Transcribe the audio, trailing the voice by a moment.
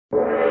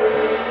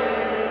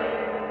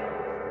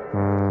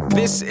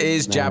This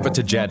is Jabba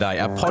to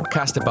Jedi, a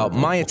podcast about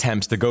my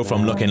attempts to go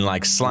from looking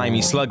like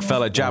slimy slug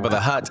fella Jabba the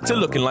Hutt to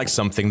looking like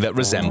something that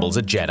resembles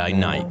a Jedi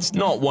Knight.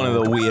 Not one of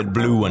the weird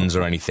blue ones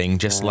or anything,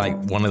 just like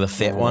one of the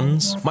fit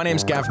ones. My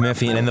name's Gav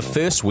Murphy, and in the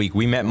first week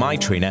we met my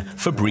trainer,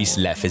 Fabrice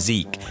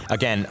Lefizzique.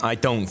 Again, I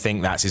don't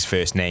think that's his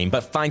first name,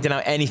 but finding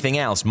out anything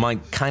else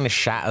might kind of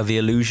shatter the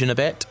illusion a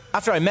bit.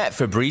 After I met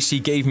Fabrice,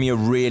 he gave me a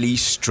really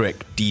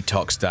strict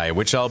detox diet,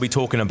 which I'll be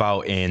talking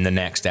about in the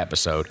next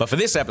episode. But for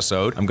this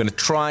episode, I'm going to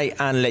try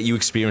and let you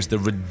experience the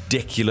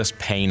ridiculous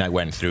pain I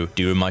went through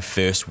during my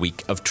first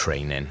week of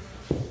training.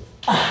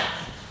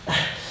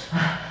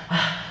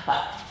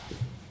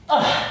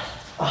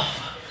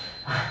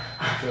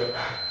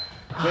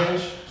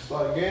 Change,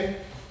 start again.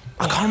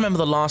 I can't remember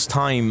the last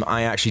time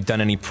I actually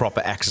done any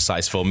proper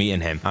exercise for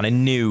meeting him, and I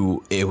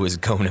knew it was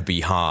going to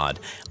be hard.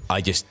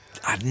 I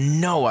had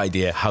no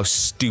idea how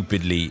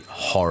stupidly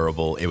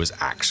horrible it was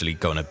actually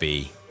going to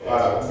be.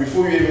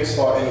 Before you even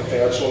start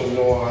anything, I just want to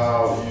know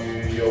how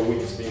your week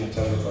has been in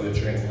terms of the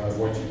training. Like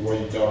what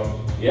you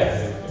done?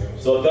 Yeah.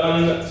 So I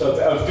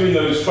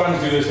was trying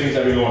to do those things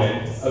every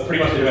morning. I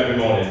pretty much did them every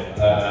morning.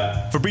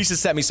 Fabrice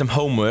has sent me some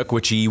homework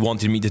which he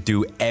wanted me to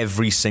do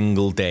every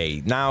single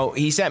day. Now,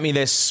 he sent me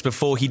this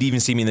before he'd even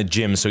seen me in the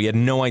gym, so he had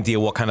no idea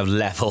what kind of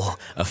level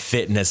of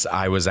fitness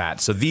I was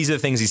at. So these are the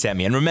things he sent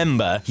me. And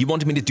remember, he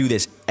wanted me to do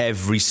this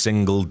every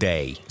single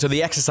day. So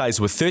the exercises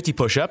were 30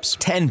 push-ups,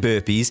 10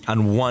 burpees,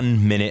 and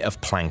 1 minute of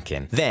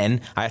planking.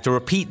 Then I had to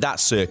repeat that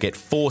circuit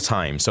 4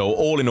 times. So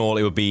all in all,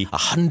 it would be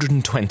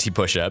 120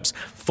 push-ups,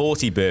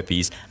 40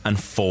 burpees, and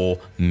 4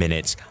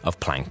 minutes of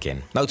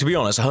planking. Now, to be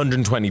honest,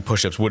 120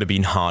 push-ups would have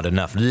been hard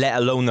enough, let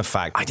alone the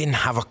fact I didn't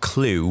have a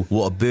clue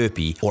what a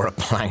burpee or a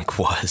plank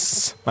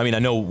was. I mean, I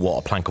know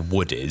what a plank of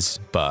wood is,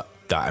 but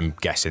I'm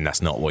guessing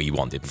that's not what you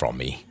wanted from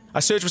me. I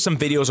searched for some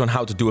videos on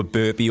how to do a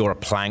burpee or a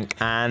plank,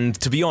 and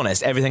to be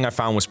honest, everything I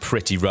found was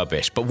pretty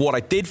rubbish. But what I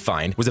did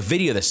find was a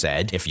video that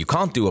said, if you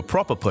can't do a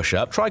proper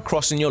push-up, try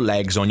crossing your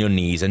legs on your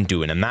knees and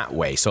doing them that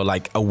way. So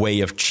like a way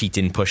of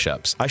cheating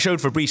push-ups. I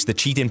showed Fabrice the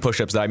cheating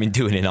push-ups that I've been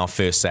doing in our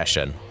first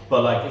session.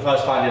 But like, if I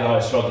was finding I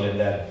was struggling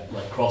then,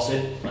 like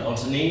crossing, like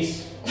onto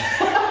knees,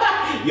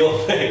 your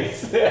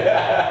face.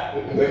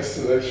 Next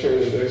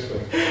training, next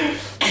one.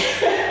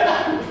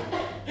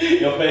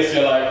 Your face,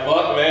 you're like,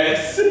 fuck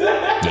this.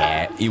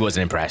 Yeah, he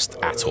wasn't impressed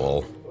at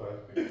all.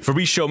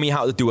 Fabrice showed me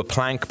how to do a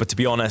plank, but to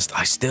be honest,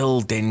 I still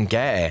didn't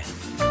get it.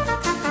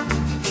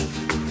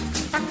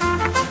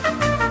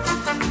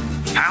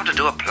 How to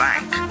do a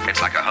plank.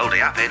 It's like a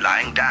holding-uppy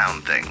lying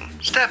down thing.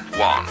 Step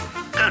 1.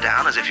 Go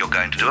down as if you're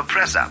going to do a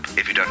press-up.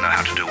 If you don't know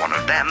how to do one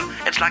of them,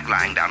 it's like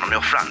lying down on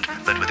your front,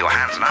 but with your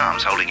hands and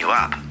arms holding you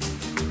up.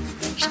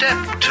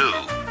 Step 2.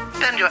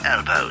 Bend your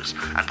elbows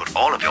and put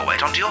all of your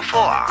weight onto your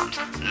forearms,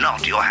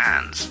 not your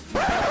hands.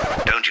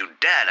 Don't you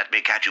dare let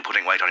me catch you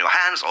putting weight on your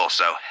hands, or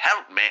so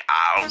help me,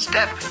 I'll...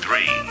 Step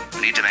 3.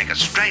 You need to make a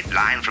straight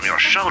line from your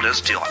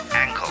shoulders to your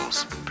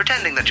ankles.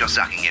 Pretending that you're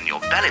sucking in your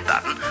belly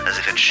button as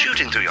if it's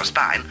shooting through your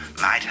spine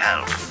might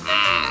help.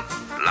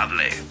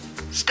 Lovely.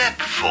 Step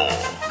 4.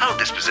 Hold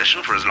this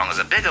position for as long as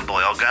a bigger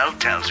boy or girl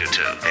tells you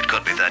to. It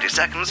could be 30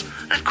 seconds,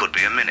 it could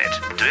be a minute.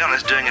 To be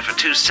honest, doing it for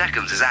 2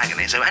 seconds is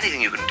agony, so anything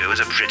you can do is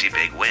a pretty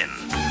big win.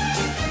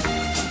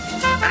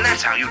 And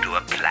that's how you do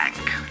a plank.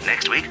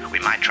 Next week, we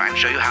might try and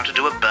show you how to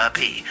do a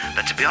burpee,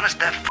 but to be honest,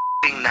 they're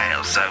f***ing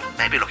nails, so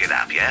maybe look it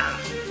up, yeah?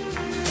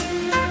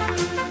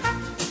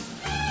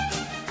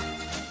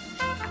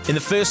 In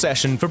the first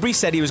session, Fabrice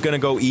said he was going to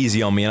go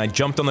easy on me, and I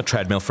jumped on the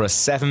treadmill for a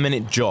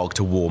 7-minute jog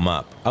to warm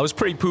up. I was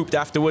pretty pooped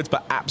afterwards,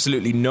 but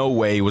absolutely no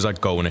way was I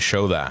going to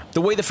show that.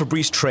 The way that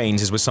Fabrice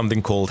trains is with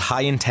something called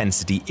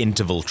high-intensity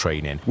interval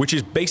training, which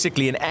is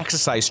basically an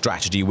exercise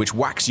strategy which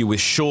whacks you with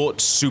short,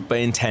 super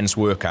intense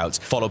workouts,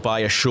 followed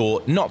by a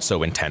short,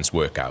 not-so-intense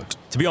workout.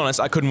 To be honest,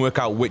 I couldn't work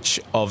out which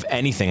of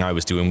anything I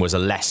was doing was a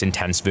less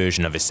intense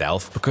version of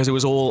itself, because it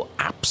was all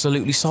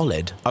absolutely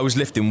solid. I was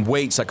lifting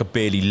weights I could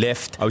barely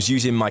lift, I was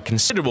using my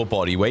considerable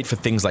body weight for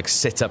things like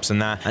sit-ups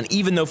and that, and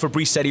even though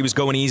Fabrice said he was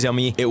going easy on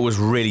me, it was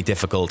really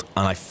difficult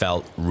and I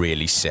felt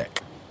really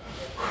sick.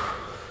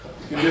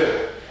 You can do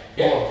it.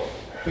 Come on.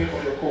 Think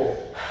on the core.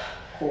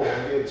 Core,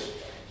 engage.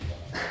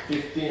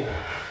 15.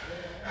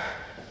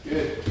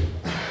 Good.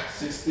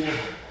 16.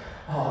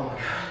 Oh my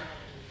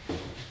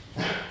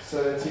god.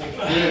 17.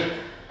 Good.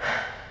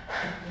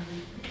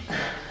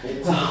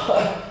 18.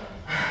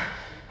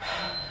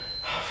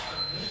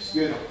 It's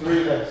good.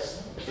 3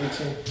 less.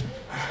 18.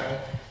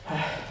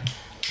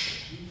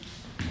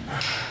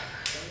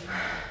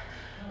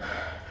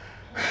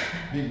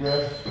 Deep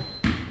breath.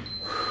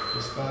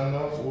 Just stand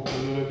up, walk a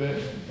little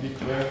bit. Deep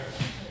breath.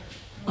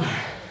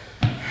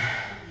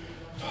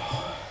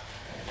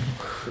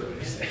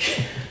 Really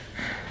sick.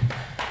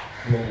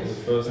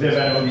 It's a bit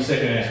better when you're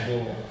sick in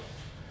it.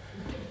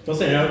 Don't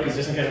say no, because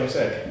just in case I'm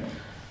sick.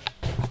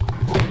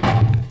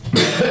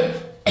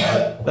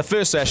 The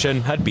first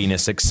session had been a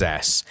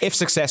success. If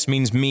success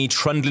means me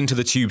trundling to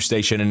the tube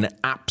station in an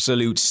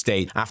absolute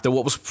state after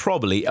what was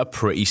probably a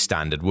pretty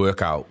standard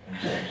workout.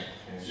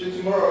 See you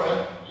tomorrow,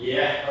 man.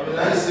 Yeah. Have a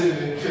nice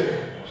evening.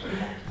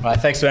 Right,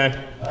 thanks,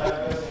 man.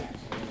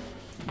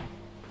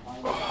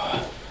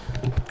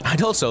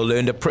 I'd also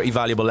learned a pretty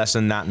valuable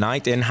lesson that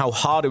night in how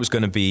hard it was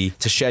going to be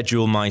to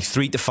schedule my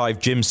 3 to 5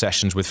 gym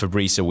sessions with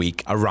Fabrice a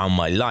week around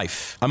my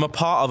life. I'm a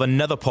part of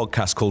another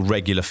podcast called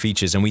Regular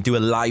Features, and we do a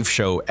live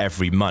show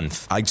every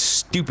month. I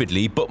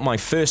stupidly booked my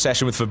first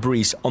session with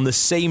Fabrice on the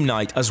same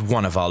night as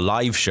one of our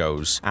live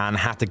shows and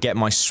had to get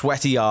my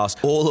sweaty ass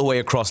all the way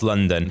across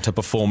London to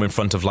perform in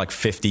front of like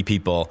 50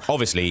 people.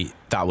 Obviously,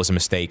 that was a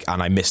mistake,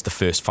 and I missed the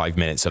first 5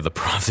 minutes of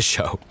the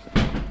show.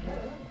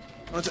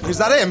 Is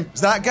that him?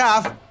 Is that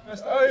Gav?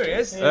 Oh, here he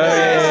is.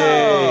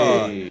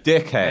 Hey,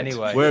 dickhead.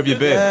 Anyway. Where have you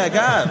been? Yeah,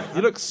 Gav.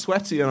 You look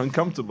sweaty and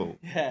uncomfortable.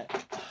 Yeah.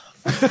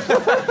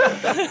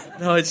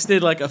 No, I just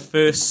did like a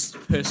first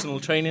personal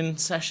training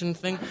session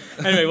thing.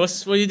 Anyway,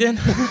 what are you doing?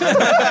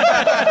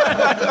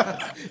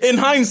 In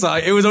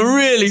hindsight, it was a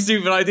really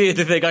stupid idea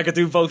to think I could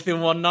do both in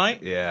one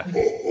night. Yeah.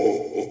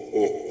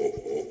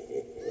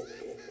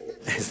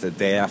 It's the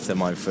day after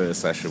my first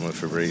session with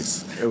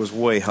Fabrice. It was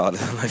way harder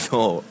than I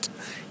thought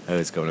it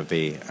was going to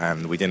be,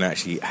 and we didn't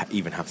actually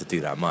even have to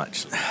do that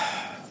much.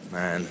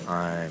 Man,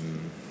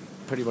 I'm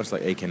pretty much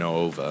like aching all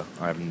over.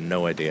 I have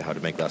no idea how to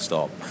make that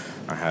stop.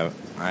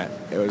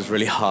 It was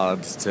really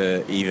hard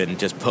to even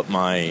just put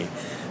my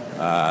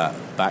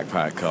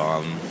backpack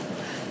on.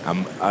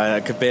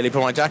 I could barely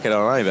put my jacket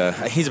on either.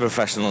 He's a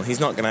professional. He's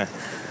not going to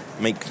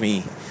make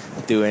me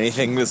do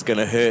anything that's going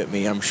to hurt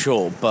me, I'm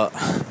sure, but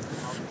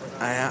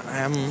I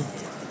am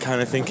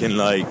kind of thinking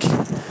like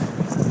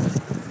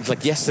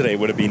yesterday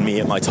would have been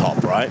me at my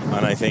top, right?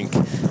 And I think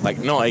like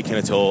not aching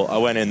at all. I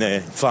went in there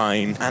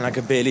fine and I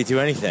could barely do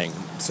anything.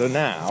 So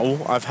now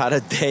I've had a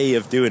day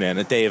of doing it and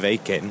a day of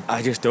aching.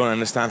 I just don't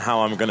understand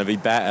how I'm going to be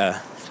better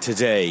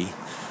today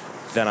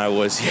than I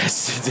was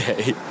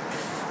yesterday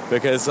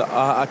because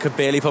I could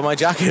barely put my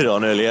jacket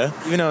on earlier.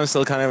 Even though I'm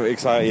still kind of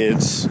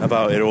excited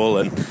about it all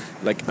and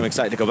like I'm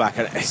excited to go back,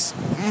 and it's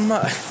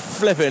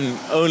flipping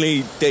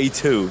only day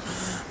 2,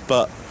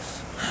 but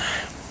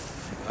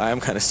I am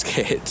kind of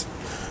scared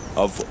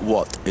of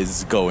what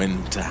is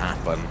going to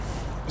happen.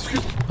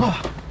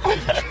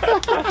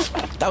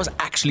 That was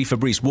actually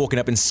Fabrice walking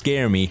up and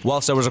scaring me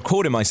whilst I was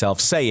recording myself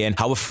saying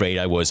how afraid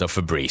I was of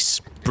Fabrice.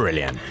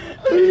 Brilliant.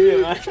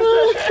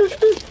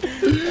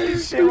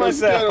 Shit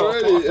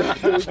myself.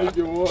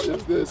 What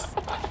is this?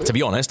 To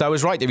be honest, I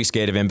was right to be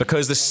scared of him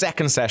because the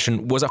second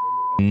session was a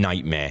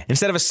nightmare.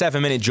 Instead of a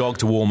 7-minute jog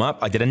to warm up,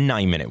 I did a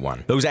 9-minute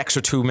one. Those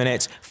extra 2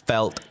 minutes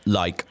felt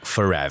like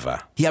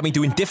forever. He had me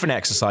doing different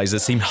exercises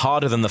that seemed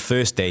harder than the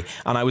first day,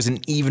 and I was an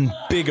even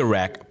bigger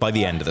wreck by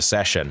the end of the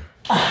session.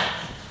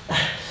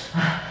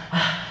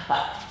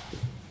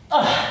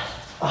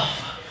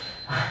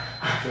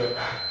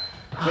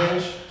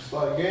 Change.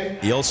 Start again.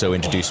 He also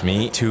introduced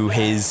me to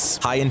his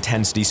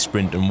high-intensity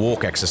sprint and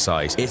walk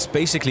exercise. It's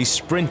basically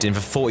sprinting for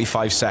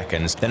 45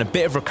 seconds, then a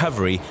bit of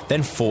recovery,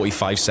 then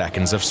 45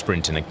 seconds of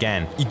sprinting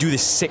again. You do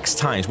this 6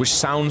 times, which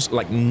sounds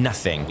like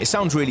nothing. It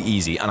sounds really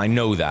easy, and I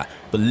know that,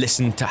 but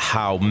listen to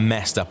how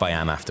messed up I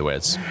am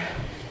afterwards.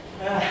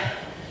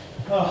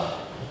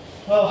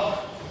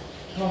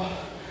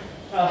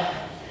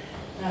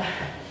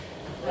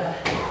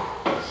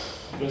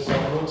 Just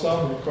some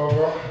water,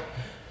 recover.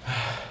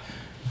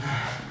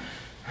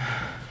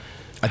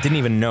 I didn't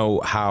even know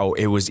how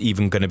it was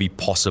even going to be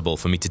possible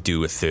for me to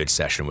do a 3rd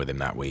session with him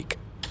that week.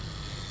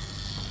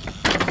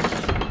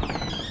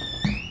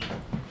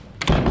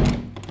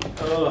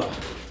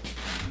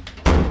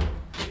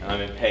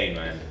 I'm in pain,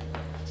 man.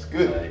 It's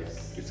good.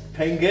 Is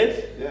pain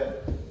good? Yeah.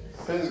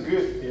 Pain's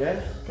good.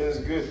 Yeah? Pain's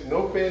good.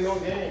 No pain, no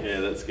gain. Yeah,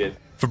 that's good.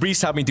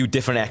 Fabrice had me do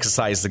different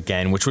exercises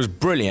again, which was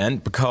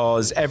brilliant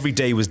because every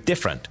day was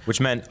different, which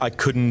meant I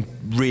couldn't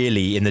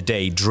really in the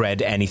day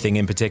dread anything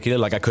in particular.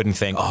 Like I couldn't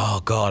think,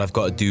 oh God, I've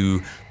got to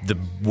do the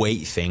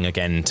weight thing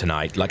again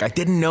tonight. Like I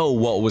didn't know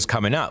what was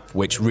coming up,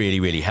 which really,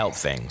 really helped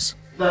things.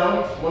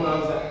 Down, one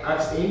arm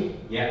axe in.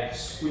 Yeah.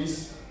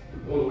 Squeeze.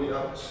 All the way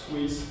up.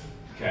 Squeeze.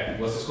 Okay,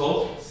 what's this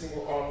called?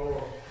 Single arm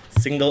row.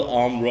 Single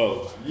arm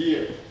row. Yeah.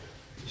 You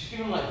should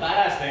give him like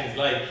badass names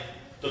like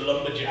the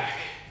lumberjack.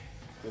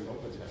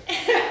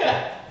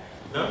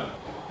 No?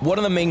 One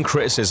of the main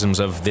criticisms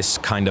of this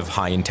kind of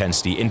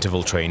high-intensity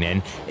interval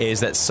training is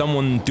that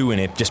someone doing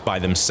it just by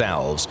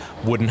themselves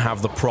wouldn't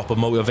have the proper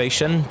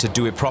motivation to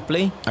do it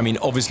properly. I mean,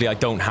 obviously I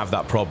don't have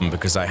that problem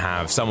because I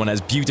have someone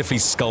as beautifully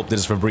sculpted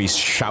as Fabrice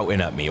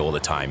shouting at me all the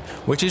time,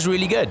 which is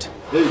really good.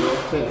 There you go.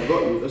 10.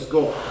 Got you. Let's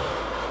go.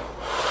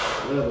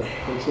 11.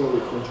 Control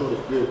it. Control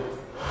it. Good.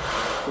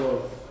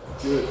 12.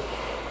 Good.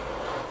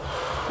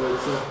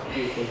 13.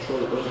 Good. Control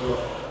it. Don't go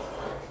up.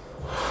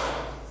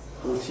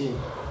 14.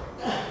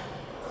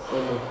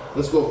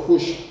 Let's go.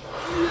 Push.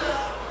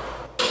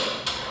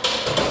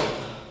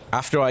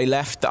 After I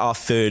left our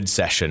third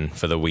session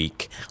for the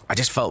week, I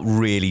just felt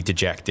really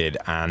dejected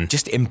and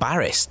just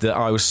embarrassed that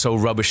I was so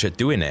rubbish at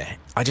doing it.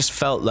 I just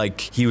felt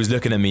like he was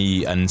looking at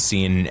me and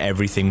seeing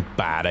everything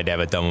bad I'd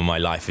ever done with my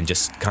life and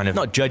just kind of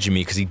not judging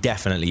me, because he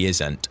definitely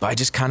isn't. But I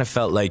just kind of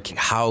felt like,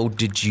 how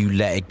did you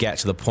let it get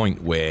to the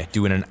point where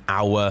doing an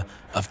hour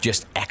of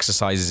just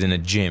exercises in a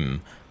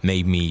gym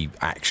made me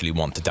actually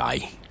want to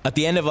die? At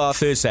the end of our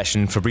third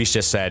session, Fabrice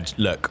just said,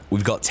 look,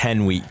 we've got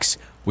 10 weeks.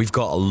 We've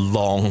got a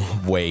long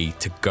way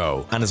to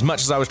go. And as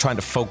much as I was trying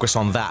to focus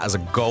on that as a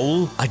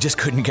goal, I just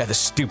couldn't get the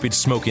stupid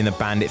Smokey and the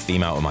Bandit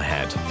theme out of my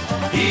head.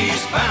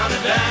 Eastbound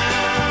and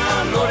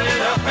down,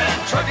 loaded up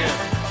and trucking.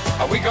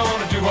 Are we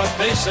gonna do what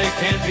they say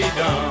can't be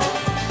done?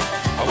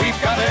 We've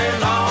got a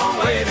long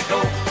way to go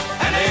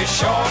and a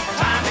short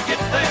time to get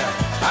there.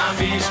 I'm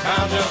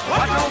eastbound, just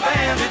watch no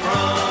bandit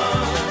run.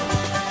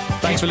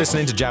 Thanks for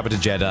listening to Jabba the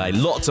Jedi.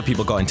 Lots of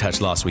people got in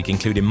touch last week,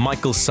 including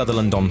Michael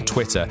Sutherland on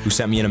Twitter, who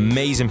sent me an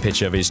amazing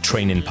picture of his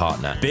training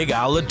partner, Big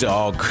Al the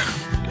dog.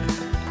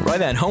 Right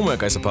then,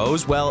 homework, I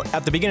suppose. Well,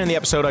 at the beginning of the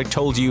episode, I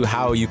told you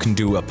how you can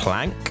do a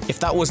plank. If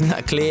that wasn't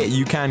that clear,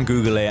 you can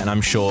Google it, and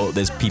I'm sure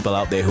there's people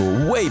out there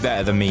who are way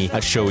better than me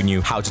at showing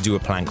you how to do a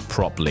plank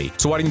properly.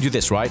 So why don't you do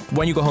this, right?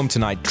 When you go home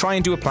tonight, try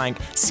and do a plank,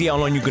 see how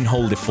long you can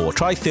hold it for.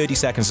 Try 30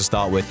 seconds to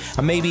start with,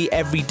 and maybe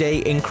every day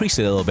increase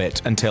it a little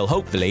bit until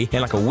hopefully,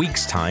 in like a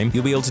week's time,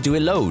 you'll be able to do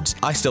it loads.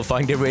 I still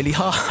find it really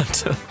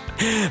hard.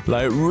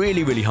 Like,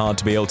 really, really hard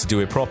to be able to do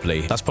it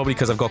properly. That's probably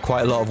because I've got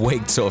quite a lot of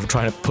weight sort of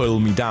trying to pull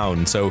me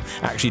down, so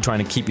actually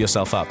trying to keep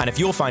yourself up. And if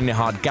you're finding it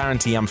hard,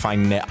 guarantee I'm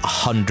finding it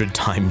 100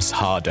 times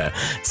harder.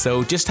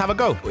 So just have a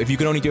go. If you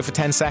can only do it for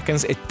 10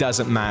 seconds, it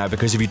doesn't matter,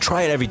 because if you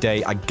try it every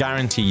day, I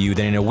guarantee you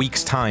that in a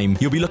week's time,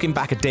 you'll be looking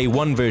back at day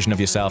one version of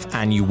yourself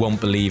and you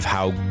won't believe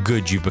how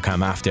good you've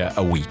become after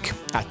a week.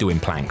 At doing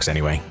planks,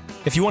 anyway.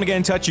 If you want to get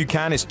in touch, you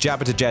can. It's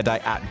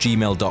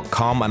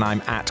jabbatojedi@gmail.com, and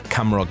I'm at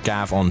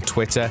CameraGav on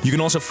Twitter. You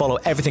can also follow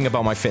everything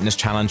about my fitness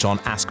challenge on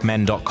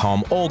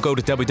askmen.com, or go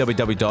to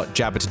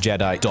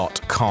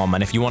www.jabbatojedi.com.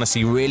 And if you want to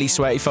see really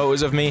sweaty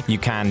photos of me, you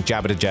can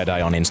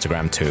JabbaTheJedi on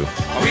Instagram too.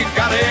 We've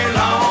got a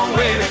long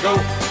way to go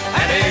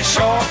and a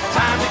short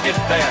time to get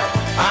there.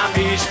 I'm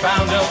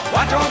eastbound up,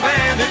 watch on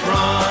bandit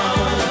run.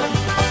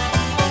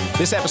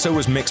 This episode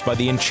was mixed by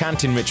the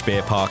enchanting Rich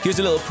Beer Park. Here's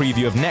a little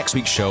preview of next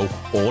week's show,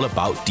 all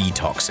about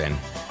detoxing.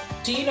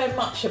 Do you know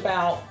much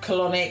about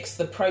colonics,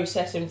 the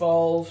process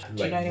involved?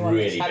 Do you know anyone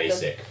really that's had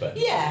basic, them? but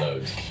Yeah.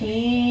 loads.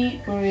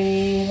 Keep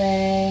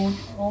breathing.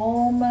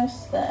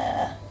 Almost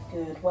there.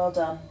 Good. Well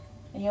done.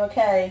 Are you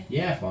okay?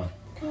 Yeah, fine.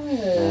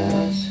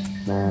 Good.